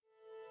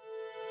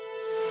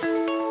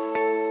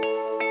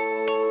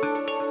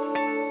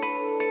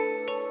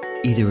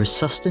Either as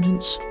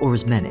sustenance or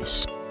as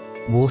menace,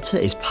 water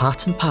is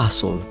part and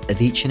parcel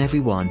of each and every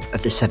one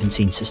of the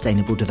 17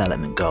 Sustainable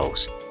Development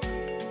Goals.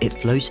 It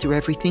flows through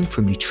everything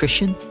from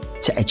nutrition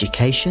to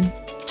education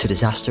to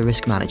disaster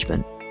risk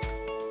management.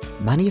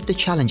 Many of the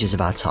challenges of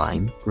our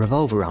time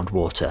revolve around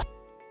water.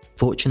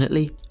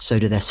 Fortunately, so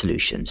do their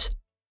solutions.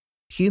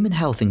 Human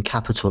health and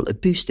capital are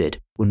boosted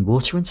when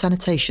water and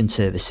sanitation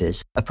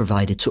services are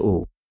provided to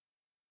all.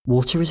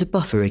 Water is a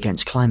buffer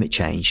against climate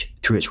change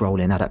through its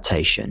role in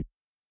adaptation.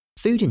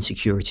 Food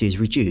insecurity is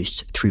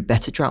reduced through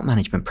better drought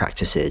management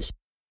practices,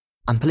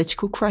 and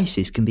political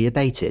crises can be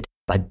abated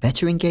by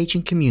better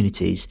engaging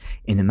communities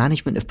in the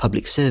management of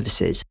public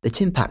services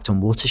that impact on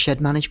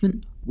watershed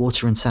management,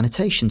 water and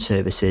sanitation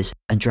services,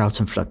 and drought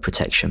and flood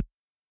protection.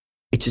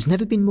 It has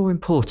never been more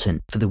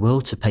important for the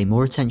world to pay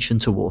more attention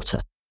to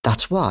water.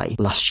 That's why,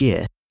 last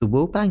year, the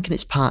World Bank and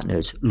its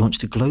partners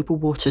launched the Global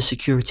Water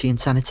Security and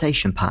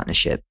Sanitation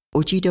Partnership,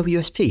 or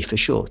GWSP for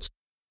short.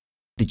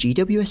 The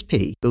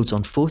GWSP builds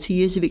on 40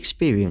 years of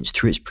experience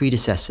through its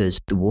predecessors,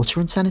 the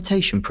Water and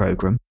Sanitation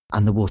Programme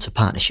and the Water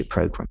Partnership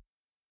Programme.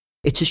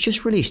 It has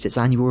just released its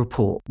annual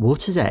report,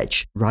 Water's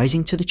Edge,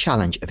 Rising to the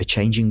Challenge of a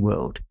Changing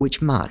World,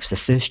 which marks the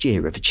first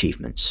year of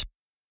achievements.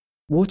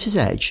 Water's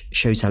Edge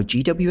shows how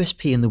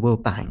GWSP and the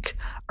World Bank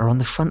are on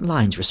the front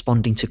lines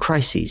responding to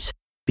crises,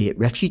 be it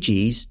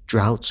refugees,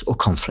 droughts or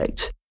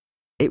conflict.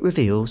 It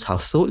reveals how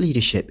thought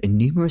leadership in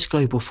numerous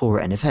global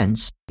fora and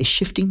events is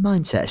shifting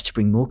mindsets to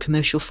bring more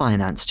commercial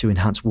finance to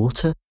enhance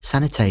water,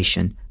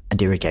 sanitation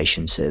and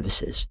irrigation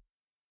services.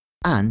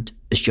 And,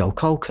 as Joel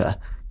Kolker,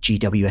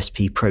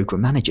 GWSP Programme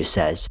Manager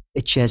says,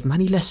 it shares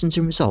many lessons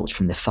and results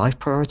from the 5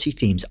 priority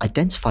themes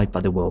identified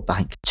by the World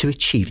Bank to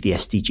achieve the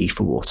SDG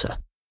for water.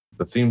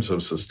 The themes of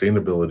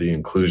sustainability,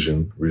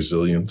 inclusion,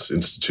 resilience,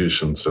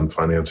 institutions, and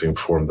financing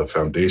form the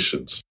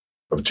foundations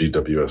of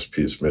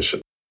GWSP's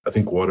mission. I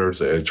think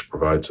Water's Edge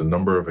provides a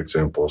number of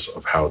examples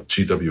of how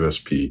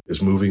GWSP is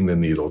moving the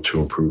needle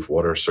to improve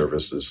water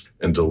services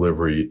and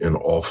delivery in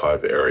all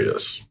 5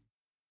 areas.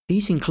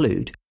 These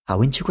include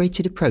how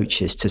integrated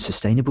approaches to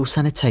sustainable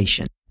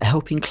sanitation are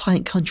helping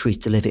client countries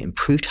deliver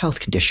improved health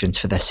conditions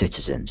for their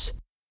citizens,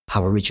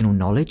 how original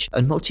knowledge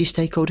and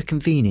multi-stakeholder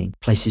convening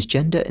places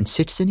gender and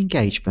citizen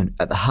engagement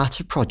at the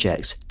heart of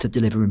projects to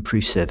deliver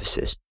improved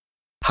services,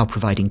 how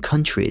providing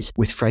countries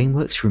with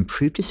frameworks for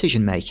improved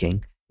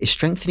decision-making is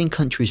strengthening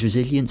countries'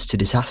 resilience to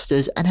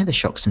disasters and other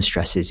shocks and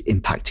stresses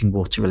impacting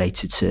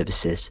water-related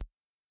services,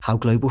 how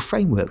global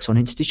frameworks on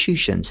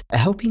institutions are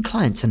helping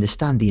clients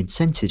understand the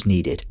incentives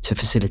needed to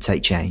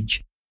facilitate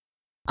change,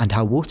 and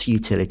how water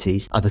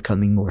utilities are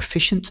becoming more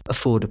efficient,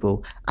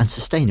 affordable, and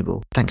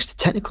sustainable thanks to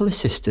technical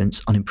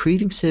assistance on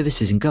improving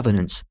services and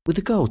governance with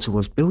a goal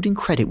towards building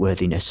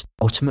creditworthiness,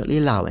 ultimately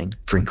allowing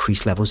for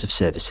increased levels of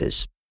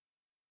services.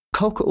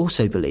 Kolker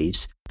also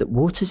believes that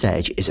Water's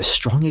Edge is a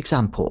strong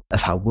example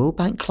of how World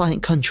Bank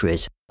client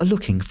countries are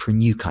looking for a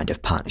new kind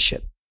of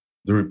partnership.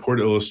 The report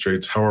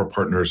illustrates how our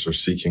partners are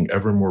seeking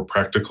ever more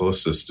practical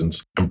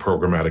assistance and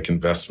programmatic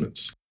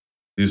investments.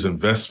 These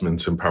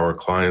investments empower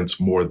clients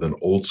more than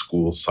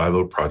old-school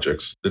siloed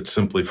projects that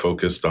simply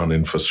focused on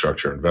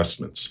infrastructure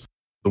investments.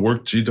 The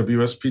work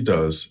GWSP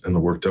does and the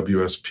work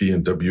WSP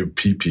and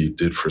WPP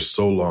did for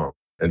so long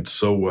and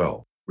so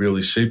well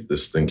really shaped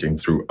this thinking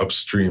through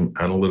upstream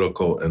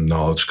analytical and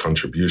knowledge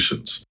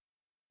contributions.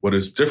 What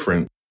is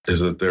different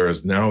is that there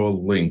is now a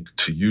link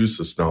to use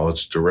this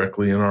knowledge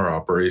directly in our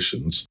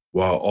operations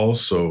while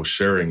also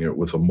sharing it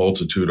with a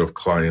multitude of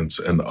clients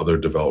and other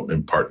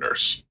development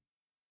partners.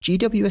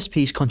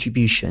 GWSP's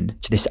contribution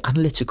to this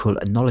analytical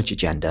and knowledge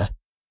agenda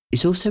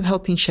is also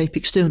helping shape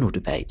external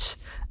debates,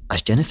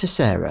 as Jennifer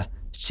Sarah,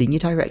 Senior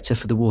Director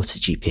for the Water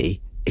GP,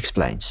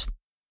 explains.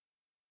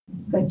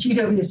 The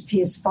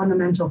GWSP is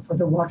fundamental for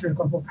the water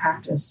global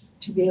practice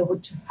to be able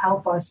to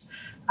help us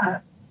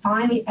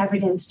find the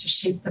evidence to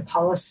shape the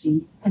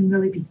policy and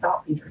really be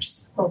thought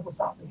leaders, global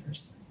thought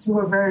leaders. So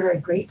we're very, very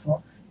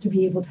grateful to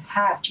be able to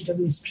have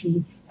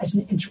GWSP as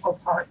an integral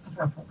part of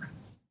our program.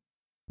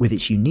 With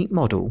its unique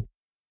model,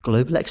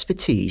 global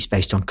expertise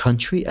based on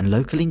country and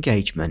local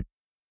engagement,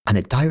 and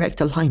a direct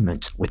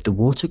alignment with the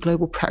Water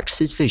Global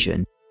Practice's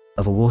vision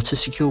of a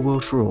water-secure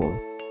world for all,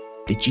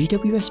 the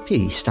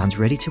GWSP stands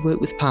ready to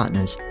work with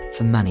partners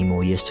for many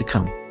more years to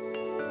come.